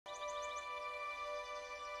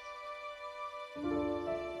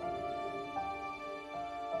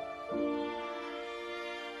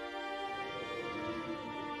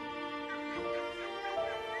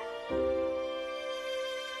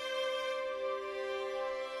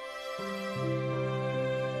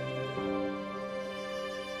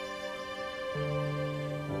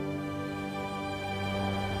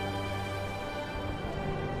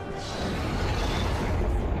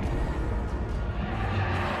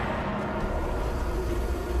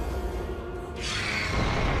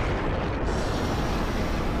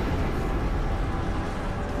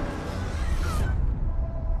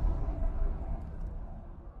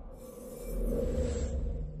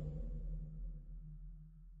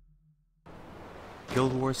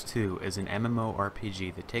Guild Wars 2 is an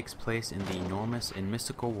MMORPG that takes place in the enormous and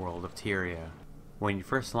mystical world of Tyria. When you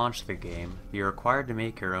first launch the game, you're required to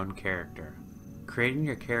make your own character. Creating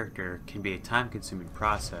your character can be a time-consuming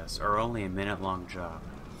process or only a minute-long job.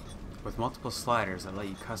 With multiple sliders that let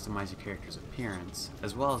you customize your character's appearance,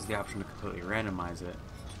 as well as the option to completely randomize it,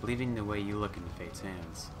 leaving the way you look into Fate's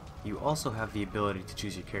hands. You also have the ability to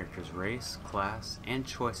choose your character's race, class, and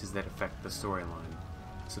choices that affect the storyline.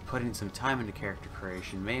 So putting some time into character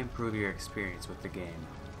creation may improve your experience with the game.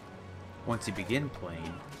 Once you begin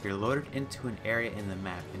playing, you're loaded into an area in the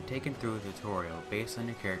map and taken through a tutorial based on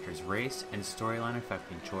your character's race and storyline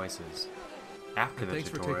affecting choices. After the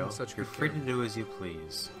tutorial, you're free to do as you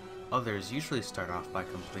please. Others usually start off by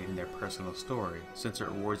completing their personal story, since it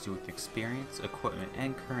rewards you with experience, equipment,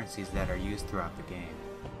 and currencies that are used throughout the game.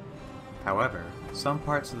 However, some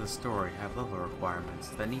parts of the story have level requirements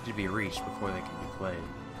that need to be reached before they can be played.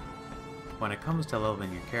 When it comes to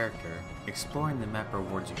leveling your character, exploring the map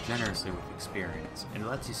rewards you generously with experience, and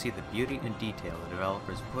lets you see the beauty and detail the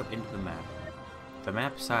developers put into the map. The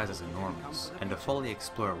map size is enormous, and to fully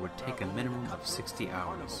explore it would take a minimum of 60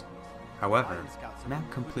 hours. However, map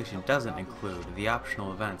completion doesn't include the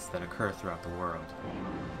optional events that occur throughout the world.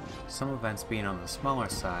 Some events being on the smaller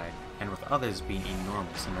side, and with others being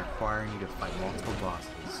enormous and requiring you to fight multiple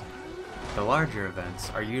bosses. The larger events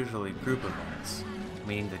are usually group events,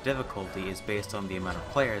 meaning the difficulty is based on the amount of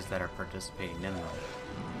players that are participating in them.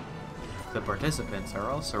 The participants are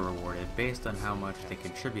also rewarded based on how much they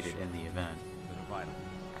contributed in the event.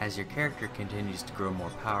 As your character continues to grow more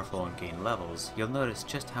powerful and gain levels, you'll notice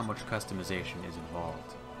just how much customization is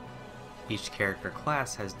involved. Each character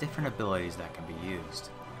class has different abilities that can be used,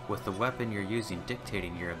 with the weapon you're using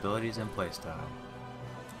dictating your abilities and playstyle.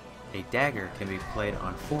 A dagger can be played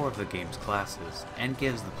on 4 of the game's classes, and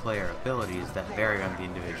gives the player abilities that vary on the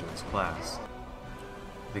individual's class.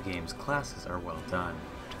 The game's classes are well done,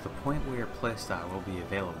 to the point where your playstyle will be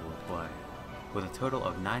available to play, with a total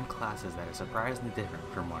of 9 classes that are surprisingly different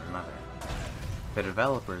from one another. The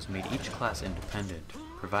developers made each class independent,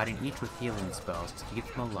 providing each with healing spells to keep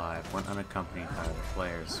them alive when unaccompanied by other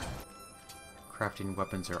players. Crafting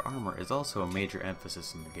weapons or armor is also a major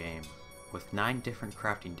emphasis in the game, with 9 different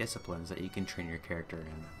crafting disciplines that you can train your character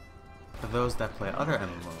in. For those that play other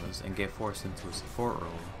MMOs and get forced into a support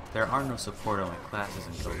role, there are no support-only classes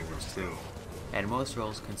in Guild Wars 2, and most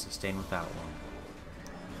roles can sustain without one.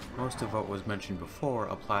 Most of what was mentioned before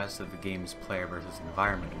applies to the game's player versus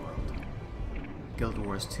environment world. Guild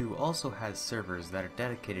Wars 2 also has servers that are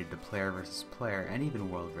dedicated to player versus player and even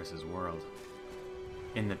world versus world.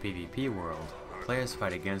 In the PvP world, players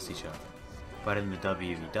fight against each other, but in the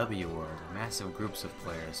WVW world, massive groups of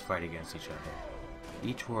players fight against each other.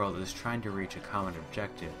 Each world is trying to reach a common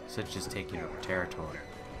objective, such as taking over territory.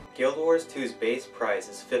 Guild Wars 2's base price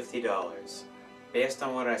is $50. Based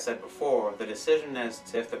on what I said before, the decision as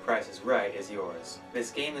to if the price is right is yours.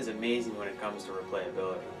 This game is amazing when it comes to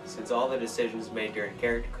replayability, since all the decisions made during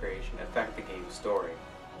character creation affect the game's story.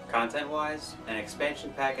 Content-wise, an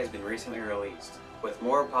expansion pack has been recently released, with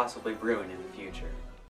more possibly brewing in the future.